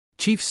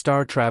Chiefs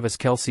star Travis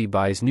Kelce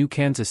buys new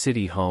Kansas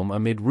City home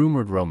amid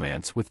rumored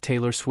romance with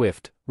Taylor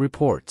Swift,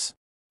 reports.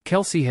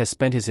 Kelce has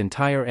spent his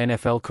entire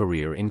NFL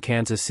career in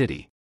Kansas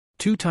City.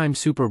 Two-time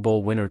Super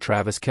Bowl winner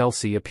Travis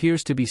Kelce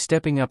appears to be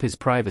stepping up his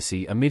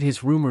privacy amid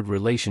his rumored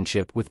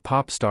relationship with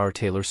pop star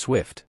Taylor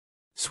Swift.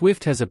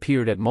 Swift has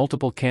appeared at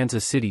multiple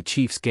Kansas City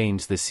Chiefs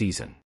games this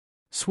season.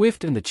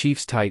 Swift and the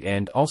Chiefs tight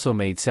end also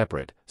made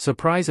separate,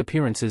 surprise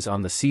appearances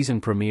on the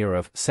season premiere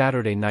of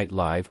Saturday Night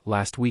Live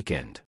last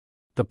weekend.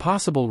 The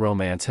possible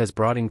romance has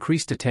brought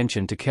increased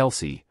attention to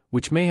Kelce,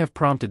 which may have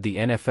prompted the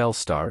NFL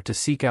star to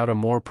seek out a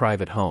more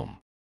private home.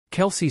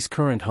 Kelce's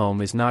current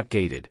home is not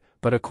gated,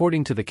 but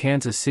according to the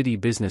Kansas City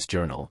Business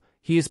Journal,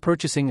 he is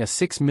purchasing a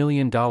 $6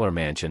 million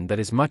mansion that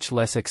is much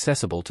less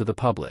accessible to the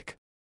public.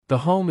 The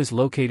home is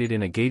located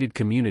in a gated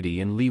community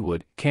in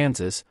Leawood,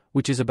 Kansas,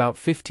 which is about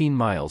 15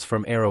 miles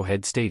from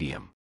Arrowhead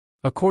Stadium.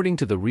 According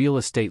to the real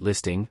estate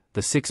listing,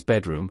 the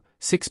 6-bedroom,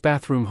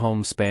 6-bathroom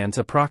home spans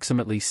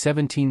approximately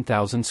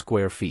 17,000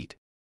 square feet.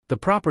 The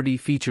property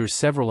features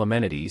several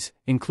amenities,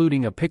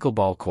 including a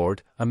pickleball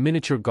court, a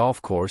miniature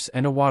golf course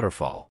and a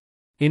waterfall.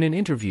 In an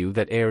interview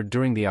that aired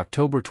during the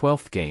October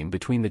 12th game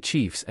between the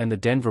Chiefs and the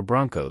Denver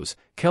Broncos,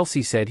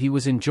 Kelce said he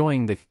was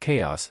enjoying the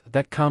chaos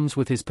that comes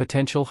with his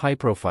potential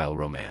high-profile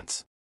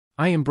romance.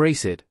 "I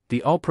embrace it,"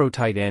 the All-Pro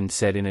tight end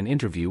said in an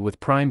interview with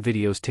Prime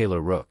Video's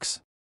Taylor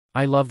Rooks.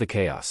 "I love the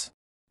chaos.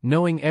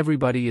 Knowing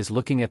everybody is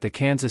looking at the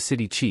Kansas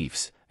City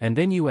Chiefs, and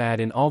then you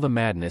add in all the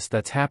madness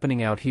that's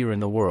happening out here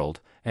in the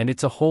world, and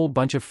it's a whole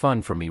bunch of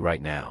fun for me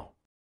right now."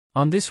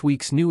 On this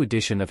week's new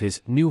edition of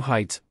his New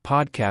Heights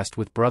podcast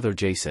with brother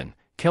Jason,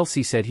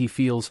 Kelce said he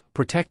feels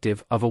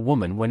protective of a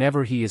woman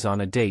whenever he is on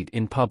a date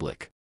in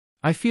public.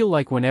 "I feel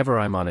like whenever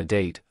I'm on a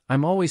date,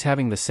 I'm always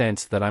having the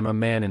sense that I'm a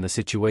man in the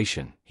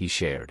situation," he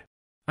shared.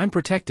 "I'm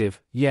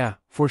protective, yeah,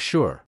 for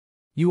sure.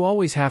 You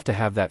always have to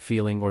have that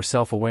feeling or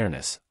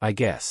self-awareness, I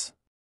guess."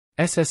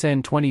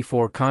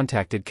 SSN24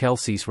 contacted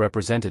Kelce's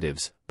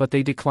representatives, but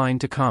they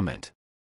declined to comment.